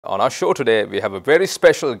On our show today, we have a very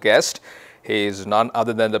special guest. He is none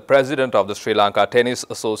other than the president of the Sri Lanka Tennis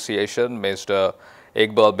Association, Mr.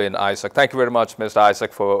 Iqbal bin Isaac. Thank you very much, Mr.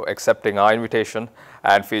 Isaac, for accepting our invitation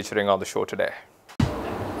and featuring on the show today.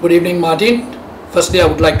 Good evening, Martin. Firstly, I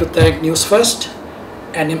would like to thank Newsfirst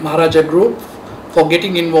and Maharaja Group for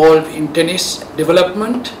getting involved in tennis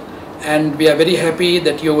development. And we are very happy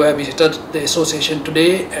that you have visited the association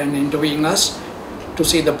today and interviewing us to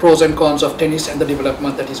see the pros and cons of tennis and the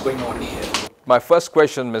development that is going on here. My first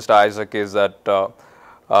question, Mr. Isaac, is that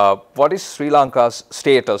what is Sri Lanka's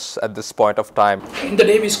status at this point of time? In the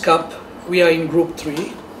Davis Cup, we are in Group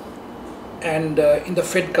 3, and in the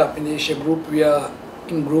Fed Cup, in the Asia Group, we are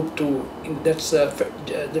in Group 2.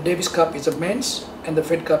 The Davis Cup is the men's and the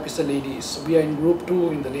Fed Cup is the ladies. We are in Group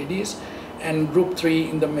 2 in the ladies and Group 3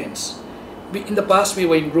 in the men's. In the past, we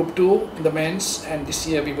were in Group 2 in the men's, and this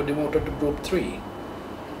year we were demoted to Group 3.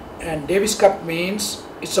 And Davis Cup means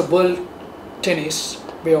it's a world tennis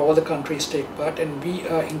where all the countries take part, and we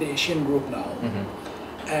are in the Asian group now.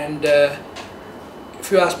 And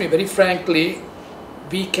if you ask me very frankly,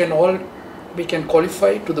 we can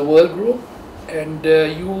qualify to the world group. And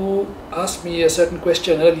you asked me a certain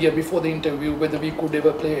question earlier before the interview whether we could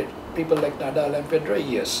ever play people like Nadal and Federer.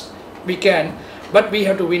 Yes, we can, but we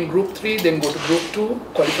have to win Group 3, then go to Group 2,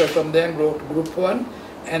 qualify from there, and go to Group 1.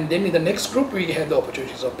 And then in the next group, we have the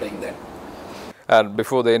opportunities of playing them. And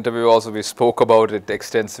before the interview also, we spoke about it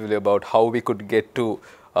extensively, about how we could get to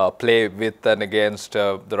play with and against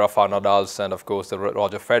the Rafa Nadals and of course the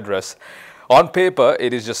Roger Federers. On paper,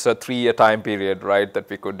 it is just a 3-year time period, right, that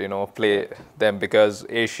we could, play them, because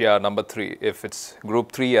Asia number 3, if it's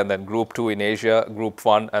Group 3 and then Group 2 in Asia, Group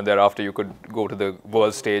 1, and thereafter you could go to the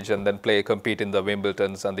world stage and then compete in the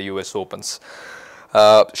Wimbledons and the US Opens.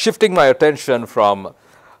 Shifting my attention from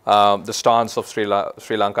the stance of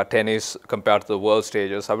Sri Lanka tennis compared to the world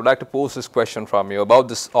stages, I would like to pose this question from you about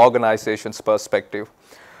this organization's perspective.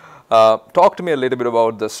 Talk to me a little bit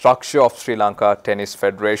about the structure of Sri Lanka Tennis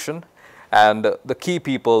Federation and the key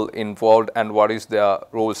people involved and what is their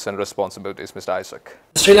roles and responsibilities, Mr. Isaac.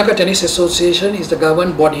 The Sri Lanka Tennis Association is the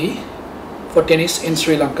governing body for tennis in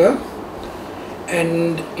Sri Lanka,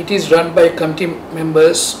 and it is run by committee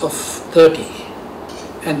members of 30.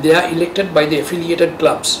 And they are elected by the affiliated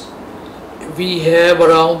clubs. We have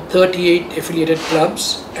around 38 affiliated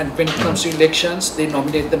clubs, and when it comes to elections, they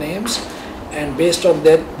nominate the names, and based on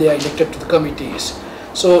that, they are elected to the committees.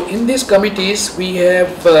 So in these committees, we have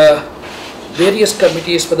various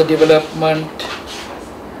committees for the development.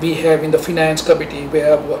 We have in the finance committee, we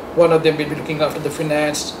have one of them will be looking after the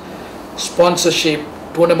finance, sponsorship,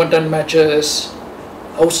 tournament and matches,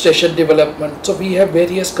 outstation development. So we have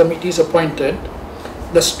various committees appointed.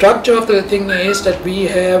 The structure of the thing is that we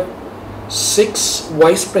have 6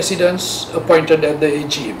 vice presidents appointed at the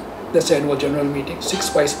AGM, that's the annual general meeting, 6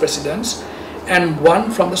 vice presidents, and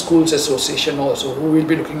 1 from the schools association also, who will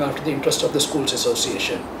be looking after the interest of the schools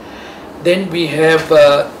association. Then we have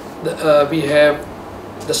the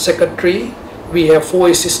secretary, we have 4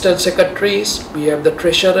 assistant secretaries, we have the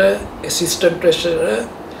treasurer, assistant treasurer,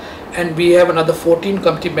 and we have another 14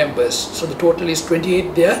 committee members. So the total is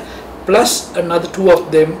 28 there, plus another 2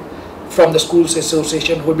 of them from the schools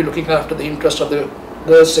association who will be looking after the interest of the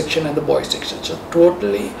girls section and the boys section. So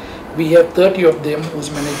totally we have 30 of them who's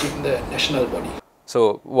managing the national body.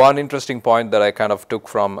 So one interesting point that I kind of took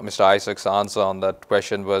from Mr. Isaac's answer on that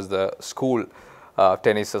question was the school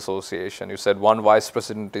tennis association. You said 1 vice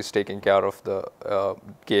president is taking care of the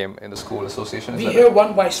game in the school association. We have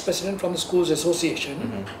 1 vice president from the schools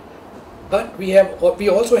association. But we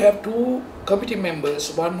also have 2 committee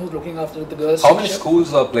members, one who's looking after the girls. How many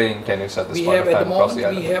schools are playing tennis at this point of time? At the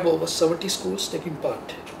moment, we have over 70 schools taking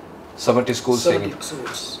part. 70 schools? 70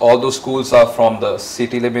 schools. All those schools are from the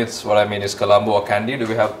city limits, what I mean is Colombo or Kandy? Do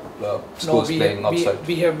we have schools playing outside?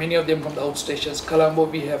 We have many of them from the outstations. Colombo,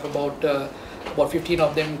 we have about 15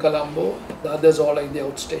 of them in Colombo. The others all are in the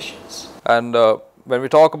outstations. And when we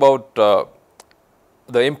talk about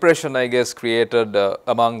the impression, I guess, created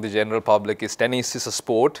among the general public is tennis is a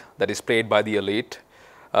sport that is played by the elite.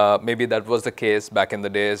 Maybe that was the case back in the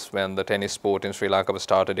days when the tennis sport in Sri Lanka was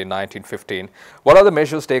started in 1915. What are the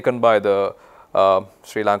measures taken by the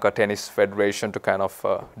Sri Lanka Tennis Federation to kind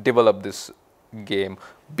of develop this game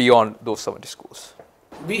beyond those 70 schools?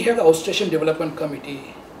 We have the Outstation Development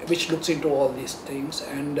Committee which looks into all these things,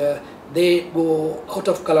 and they go out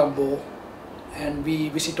of Colombo and we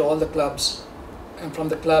visit all the clubs. And from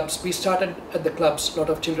the clubs, we started at the clubs, a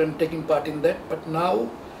lot of children taking part in that, but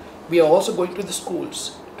now we are also going to the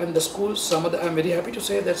schools. And the schools, I'm very happy to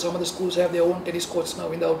say that some of the schools have their own tennis courts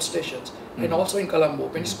now in the outstations, and also in Colombo,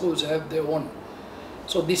 many schools have their own.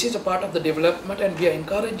 So this is a part of the development, and we are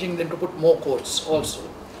encouraging them to put more courts also.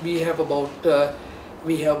 We have about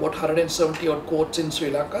 170 odd courts in Sri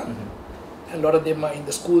Lanka, and a lot of them are in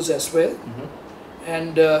the schools as well.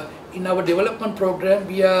 And in our development program,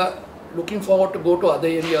 we are looking forward to go to other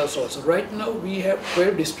areas also. Right now, we have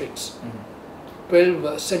 12 districts,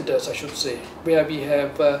 12 centers, I should say, where we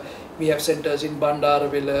have centers in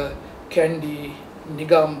Bandarawela, Kandy,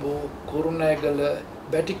 Negombo, Kurunegala,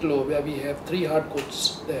 Batticaloa, where we have 3 hard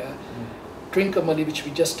courts there, Trincomalee, which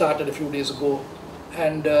we just started a few days ago,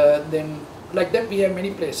 and then like that we have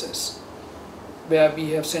many places where we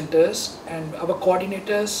have centers, and our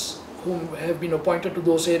coordinators whom have been appointed to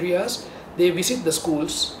those areas, they visit the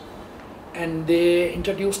schools and they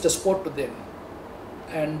introduce the sport to them,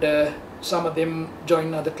 and some of them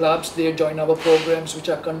join other clubs, they join our programs which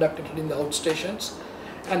are conducted in the outstations,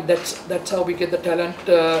 and that's how we get the talent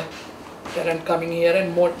coming here,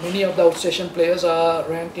 and many of the outstation players are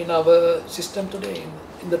ranked in our system today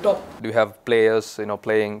in the top. Do you have players,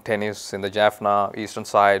 playing tennis in the Jaffna, eastern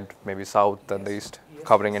side, maybe south and the east,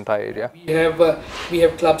 covering entire area? We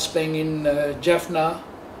have clubs playing in Jaffna,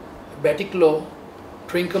 Batticaloa,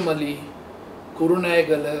 Trincomalee,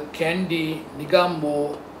 Kurunegala, Kandy,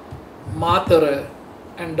 Negombo, Matara,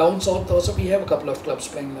 and down south also we have a couple of clubs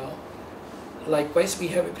playing now. Likewise, we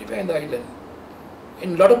have everywhere in the island.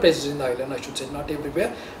 In a lot of places in the island, I should say, not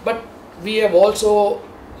everywhere. But we also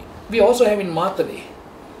have in Matale,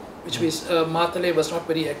 which was Matale was not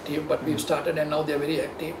very active, but we've started and now they're very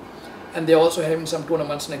active, and they're also having some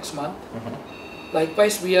tournaments next month.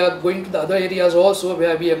 Likewise, we are going to the other areas also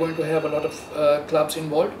where we are going to have a lot of clubs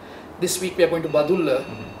involved. This week we are going to Badulla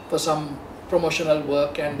for some promotional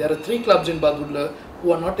work, and there are 3 clubs in Badulla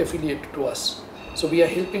who are not affiliated to us. So we are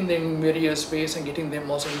helping them in various ways and getting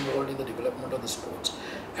them also involved in the development of the sports.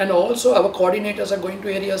 And also our coordinators are going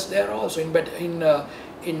to areas there also in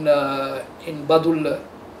Badulla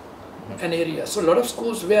and areas. So a lot of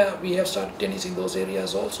schools where we have started tennis in those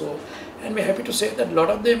areas also, and we're happy to say that a lot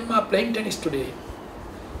of them are playing tennis today.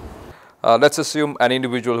 Let's assume an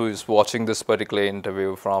individual who is watching this particular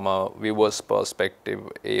interview from a viewer's perspective,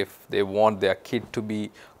 if they want their kid to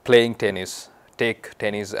be playing tennis, take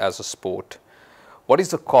tennis as a sport, what is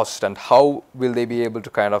the cost and how will they be able to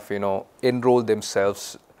kind of, enroll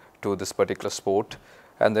themselves to this particular sport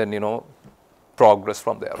and then, progress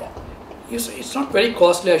from there on? It's not very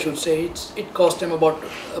costly, I should say. It costs them about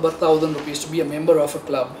 1,000 rupees to be a member of a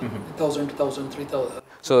club, 1,000, 2,000, 3,000.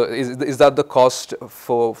 So is that the cost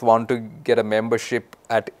for one to get a membership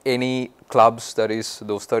at any clubs, that is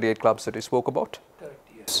those 38 clubs that you spoke about? Correct,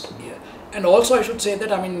 yes. Yeah. And also I should say that,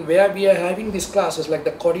 where we are having these classes, like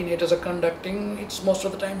the coordinators are conducting, it's most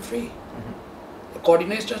of the time free. The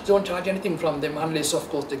coordinators don't charge anything from them unless, of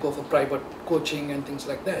course, they go for private coaching and things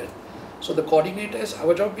like that. So the coordinators,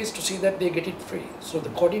 our job is to see that they get it free. So the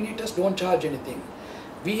coordinators don't charge anything.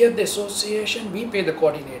 We at the association, we pay the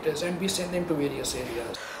coordinators and we send them to various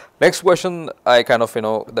areas. Next question I kind of,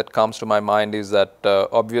 that comes to my mind is that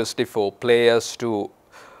obviously for players to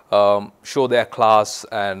show their class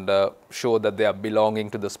and show that they are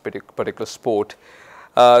belonging to this particular sport,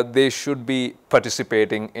 they should be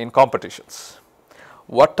participating in competitions.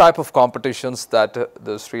 What type of competitions that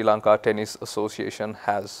the Sri Lanka Tennis Association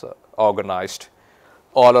has organized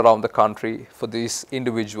all around the country for these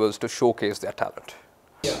individuals to showcase their talent?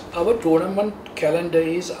 Yeah, our tournament calendar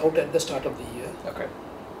is out at the start of the year. Okay.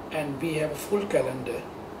 And we have a full calendar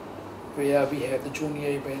where we have the junior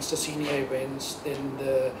events, the senior events, then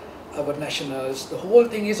our nationals. The whole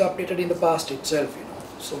thing is updated in the past itself,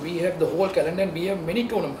 So we have the whole calendar and we have many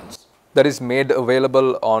tournaments. That is made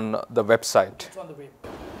available on the website. It's on the web.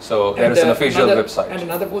 So there is an official website. And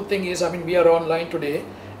another good thing is, we are online today,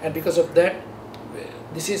 and because of that,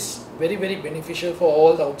 this is very, very beneficial for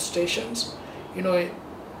all the outstations.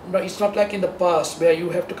 It's not like in the past where you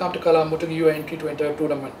have to come to Colombo to give your entry to enter a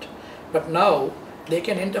tournament. But now they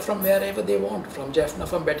can enter from wherever they want, from Jaffna,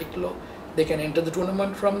 from Batticaloa. They can enter the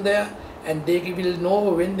tournament from there, and they will know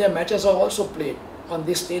when their matches are also played. On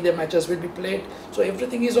this day their matches will be played. So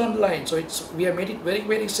everything is online. So we have made it very,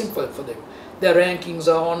 very simple for them. Their rankings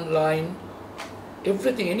are online.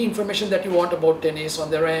 Everything, any information that you want about tennis on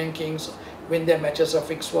their rankings, when their matches are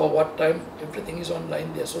fixed for what time, everything is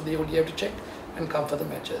online there. So they only have to check and come for the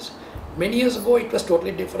matches. Many years ago it was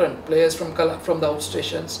totally different. Players from the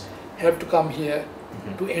outstations have to come here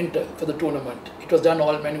to enter for the tournament. It was done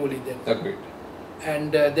all manually then. Agreed.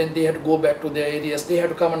 And then they had to go back to their areas. They had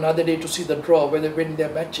to come another day to see the draw, where they win their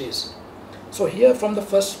matches. So here from the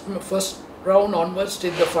first round onwards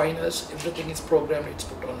till the finals, everything is programmed, it's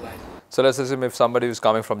put online. So let's assume if somebody who's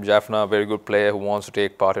coming from Jaffna, a very good player who wants to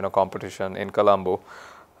take part in a competition in Colombo,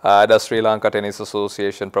 the Sri Lanka Tennis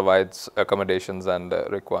Association provides accommodations and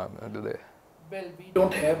requirements, do they? Well, we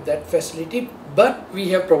don't have that facility, but we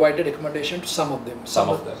have provided accommodation to some of them. Some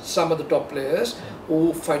of the top players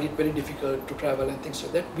who find it very difficult to travel and things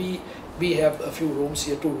like that. We have a few rooms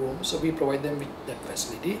here, 2 rooms, so we provide them with that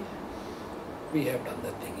facility. We have done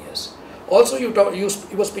that thing, yes. Also, you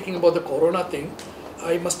were speaking about the corona thing.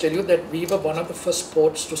 I must tell you that we were one of the first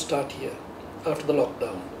sports to start here after the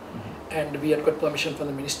lockdown. And we had got permission from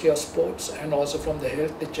the Ministry of Sports and also from the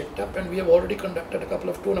health. They checked up, and we have already conducted a couple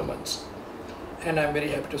of tournaments. And I'm very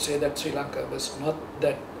happy to say that Sri Lanka was not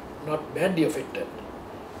badly affected.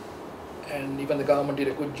 And even the government did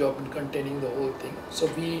a good job in containing the whole thing. So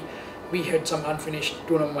we had some unfinished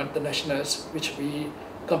tournament, the Nationals, which we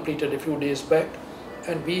completed a few days back.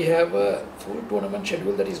 And we have a full tournament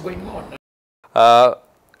schedule that is going on.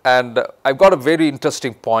 And I've got a very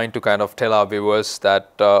interesting point to kind of tell our viewers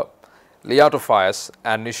that Liatofayas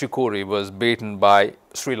and Nishikori was beaten by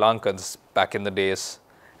Sri Lankans back in the days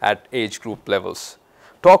at age group levels.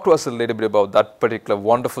 Talk to us a little bit about that particular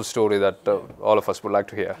wonderful story that all of us would like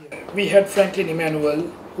to hear. We had Franklin Emmanuel,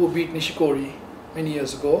 who beat Nishikori many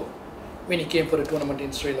years ago when he came for a tournament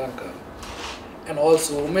in Sri Lanka. And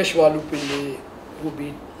also Umesh Walupilli, who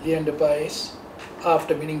beat Leander Paes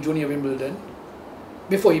after winning Junior Wimbledon,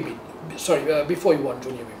 before he won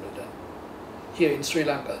Junior Wimbledon here in Sri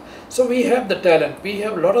Lanka. So we have the talent. We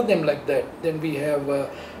have a lot of them like that. Then we have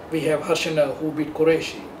Harshana, who beat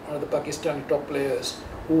Qureshi, one of the Pakistani top players,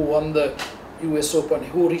 who won the US Open,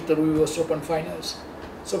 who reached the US Open finals.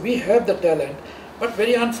 So we have the talent, but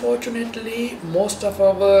very unfortunately, most of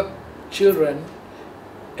our children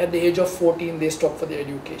at the age of 14, they stop for their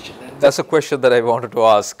education. And that's a question that I wanted to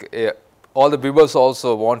ask. All the viewers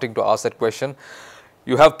also wanting to ask that question.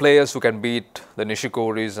 You have players who can beat the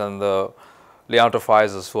Nishikoris and the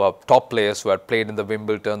Liatofayas, who are top players who had played in the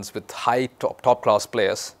Wimbledons with high top class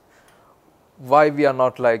players. Why we have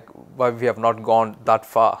not gone that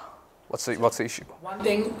far? What's the issue? One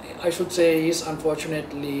thing I should say is,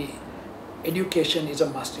 unfortunately, education is a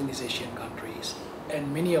must in these Asian countries,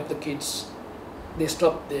 and many of the kids, they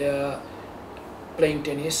stop their playing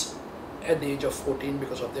tennis at the age of 14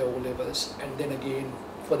 because of their O levels, and then again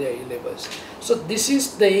for their A levels. So this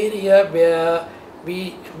is the area where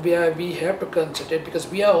we have to concentrate, because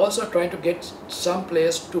we are also trying to get some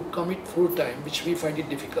players to commit full time, which we find it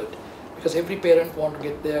difficult, because every parent wants to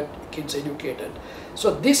get their kids educated.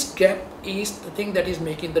 So this gap is the thing that is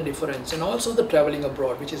making the difference, and also the traveling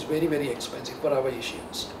abroad, which is very, very expensive for our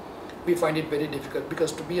Asians. We find it very difficult,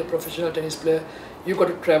 because to be a professional tennis player, you've got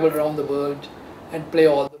to travel around the world and play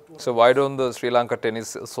all the tournaments. So why don't the Sri Lanka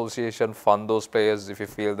Tennis Association fund those players if you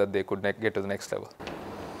feel that they could get to the next level?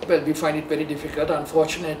 Well, we find it very difficult.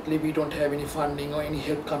 Unfortunately, we don't have any funding or any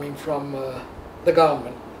help coming from the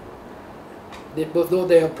government. Though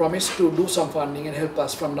they have promised to do some funding and help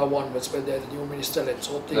us from now onwards, but there's a new minister, let's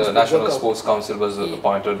hope things The National Sports Council was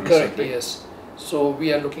appointed recently. Correct, yes. So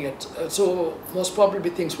we are looking at, so most probably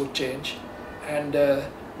things would change, and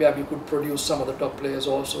where we could produce some of the top players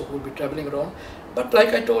also who will be traveling around. But like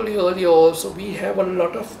I told you earlier also, we have a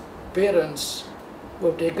lot of parents who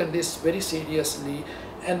have taken this very seriously,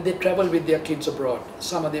 and they travel with their kids abroad.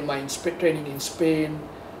 Some of them are training in Spain,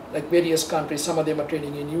 like various countries. Some of them are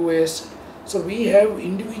training in US. So we have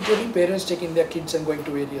individually parents taking their kids and going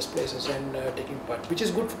to various places and taking part, which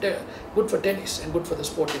is good for tennis and good for the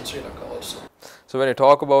sport in Sri Lanka also. So when you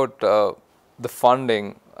talk about the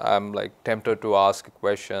funding, I'm like tempted to ask a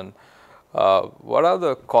question. What are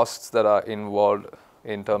the costs that are involved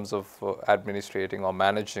in terms of administrating or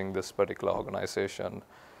managing this particular organization,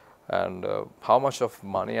 and how much of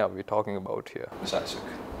money are we talking about here, Ms. Isaac?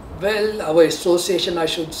 Well, our association, I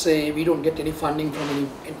should say, we don't get any funding from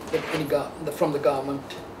from the government.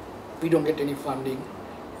 We don't get any funding.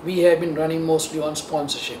 We have been running mostly on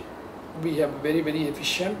sponsorship. We have a very, very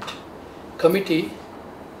efficient committee,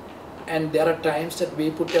 and there are times that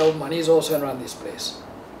we put our monies also and run this place.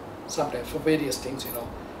 Sometimes for various things, you know,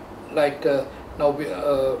 like now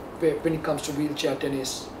when it comes to wheelchair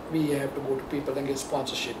tennis, we have to go to people and get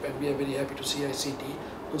sponsorship, and we are very happy to see ICT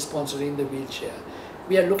who's sponsoring the wheelchair.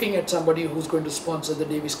 We are looking at somebody who's going to sponsor the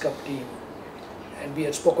Davis Cup team, and we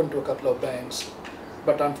had spoken to a couple of banks,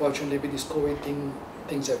 but unfortunately with this COVID thing,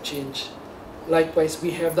 things have changed. Likewise,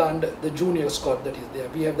 we have the junior squad that is there.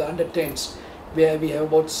 We have the under 10s, where we have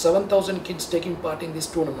about 7,000 kids taking part in this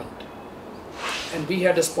tournament, and we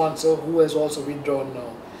had a sponsor who has also withdrawn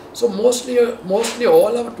now. So mostly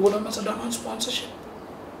all our tournaments are done on sponsorship.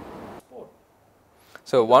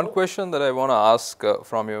 So one question that I want to ask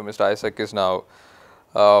from you, Mr. Isaac, is now,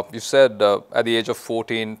 you said at the age of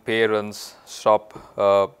 14, parents stop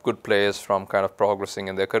good players from kind of progressing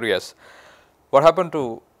in their careers. What happened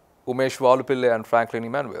to Umesh Valupille and Franklin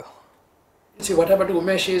Emmanuel? See, what happened to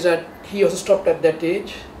Umesh is that he also stopped at that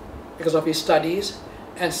age because of his studies,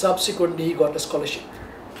 and subsequently he got a scholarship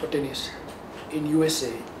for tennis in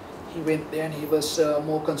USA. He went there and he was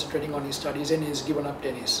more concentrating on his studies, and he's given up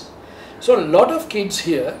tennis. So a lot of kids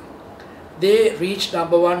here, they reach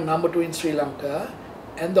number 1, number 2 in Sri Lanka,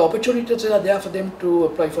 and the opportunities are there for them to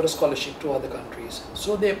apply for a scholarship to other countries.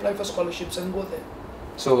 So they apply for scholarships and go there.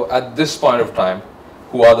 So at this point of time,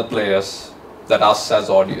 who are the players that us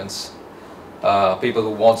as audience, people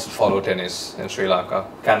who wants to follow tennis in Sri Lanka,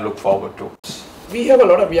 can look forward to? We have a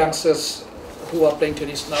lot of youngsters who are playing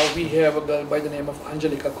tennis now. We have a girl by the name of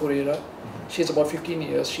Angelika Correa. She's about 15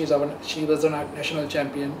 years. She was a national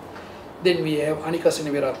champion. Then we have Anika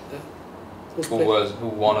Siniviratne, who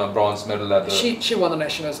won a bronze medal at the... She won the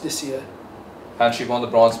nationals this year. And she won the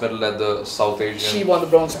bronze medal at the South Asian... She won the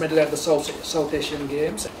bronze medal at the South Asian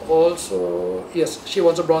Games. Also, yes, she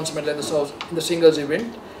won the bronze medal at in the singles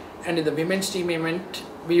event. And in the women's team event,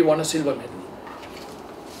 we won a silver medal.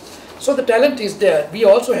 So the talent is there. We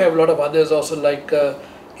also have a lot of others also, like we have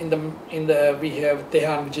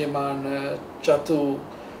Tehan Vijayaman, Chatu.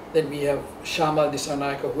 Then we have Shamal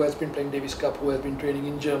Disanayaka, who has been playing Davis Cup, who has been training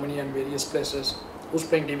in Germany and various places, who's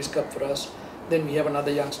playing Davis Cup for us. Then we have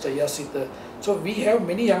another youngster, Yasita. So we have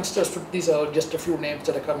many youngsters. These are just a few names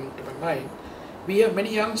that are coming to my mind. We have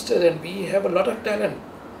many youngsters and we have a lot of talent.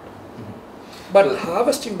 But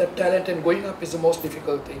harvesting that talent and going up is the most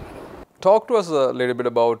difficult thing. Talk to us a little bit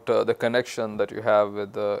about the connection that you have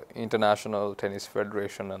with the International Tennis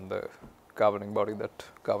Federation and the governing body that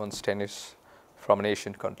governs tennis from an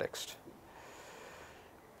Asian context.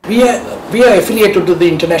 We are affiliated to the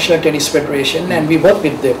International Tennis Federation and we work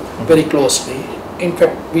with them very closely. In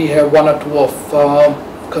fact, we have 1 or 2 of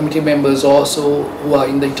committee members also who are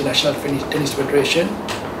in the International Tennis Federation.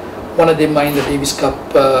 One of them are in the Davis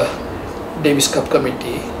Cup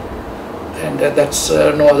committee, and that's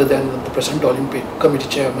no other than the President Olympic Committee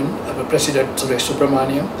Chairman, our President Suresh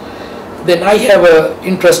Subramaniam. Then I have an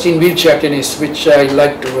interest in wheelchair tennis, which I'm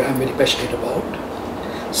very passionate about.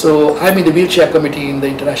 So I'm in the wheelchair committee in the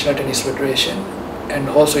International Tennis Federation and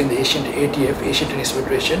also in the Asian Tennis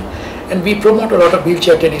Federation. And we promote a lot of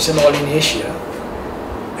wheelchair tennis and all in Asia.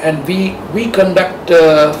 And we conduct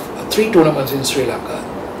 3 tournaments in Sri Lanka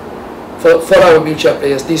for our wheelchair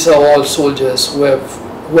players. These are all soldiers who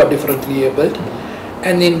are differently abled.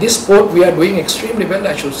 And in this sport we are doing extremely well,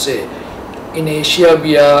 I should say. In Asia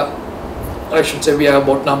we are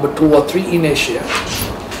about number 2 or 3 in Asia.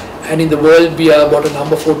 And in the world we are about a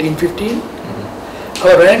number 14, 15.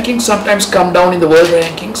 Our rankings sometimes come down in the world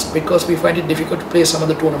rankings because we find it difficult to play some of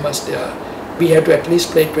the tournaments there. We have to at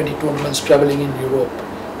least play 20 tournaments traveling in Europe,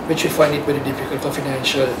 which we find it very difficult for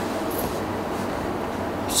financial.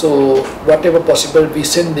 So whatever possible we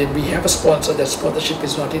send them. We have a sponsor. That sponsorship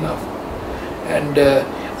is not enough. And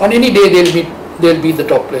on any day they'll beat the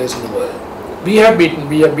top players in the world. We have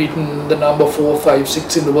beaten the number 4, 5,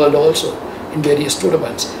 6 in the world also in various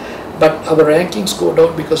tournaments. But our rankings go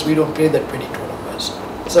down because we don't play that 20 tournaments.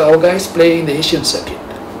 So our guys play in the Asian circuit.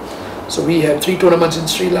 So we have 3 tournaments in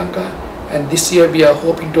Sri Lanka, and this year we are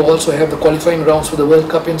hoping to also have the qualifying rounds for the World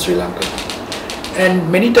Cup in Sri Lanka. And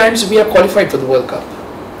many times we are qualified for the World Cup.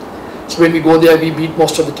 So when we go there, we beat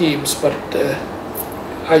most of the teams, but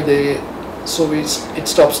it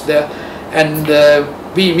stops there. And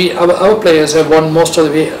our players have won most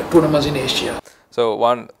of the tournaments in Asia. So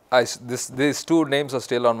these 2 names are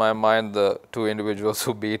still on my mind, the 2 individuals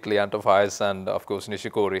who beat Leontoff Hayes and of course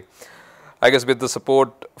Nishikori. I guess with the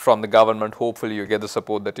support from the government, hopefully you get the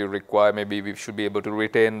support that you require. Maybe we should be able to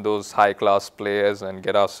retain those high-class players and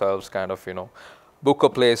get ourselves kind of, book a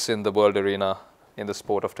place in the world arena in the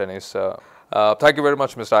sport of tennis. Thank you very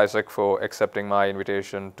much, Mr. Isaac, for accepting my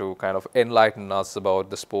invitation to kind of enlighten us about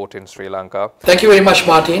the sport in Sri Lanka. Thank you very much,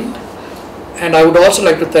 Martin. And I would also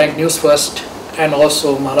like to thank Newsfirst and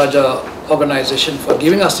also Maharaja organization for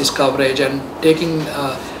giving us this coverage and taking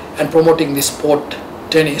and promoting this sport,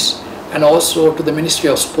 tennis, and also to the Ministry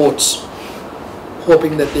of Sports,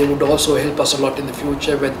 hoping that they would also help us a lot in the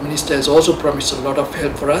future, where the Minister has also promised a lot of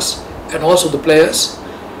help for us and also the players.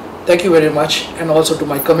 Thank you very much, and also to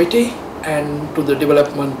my committee and to the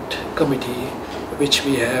development committee which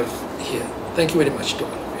we have here. Thank you very much to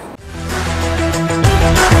all.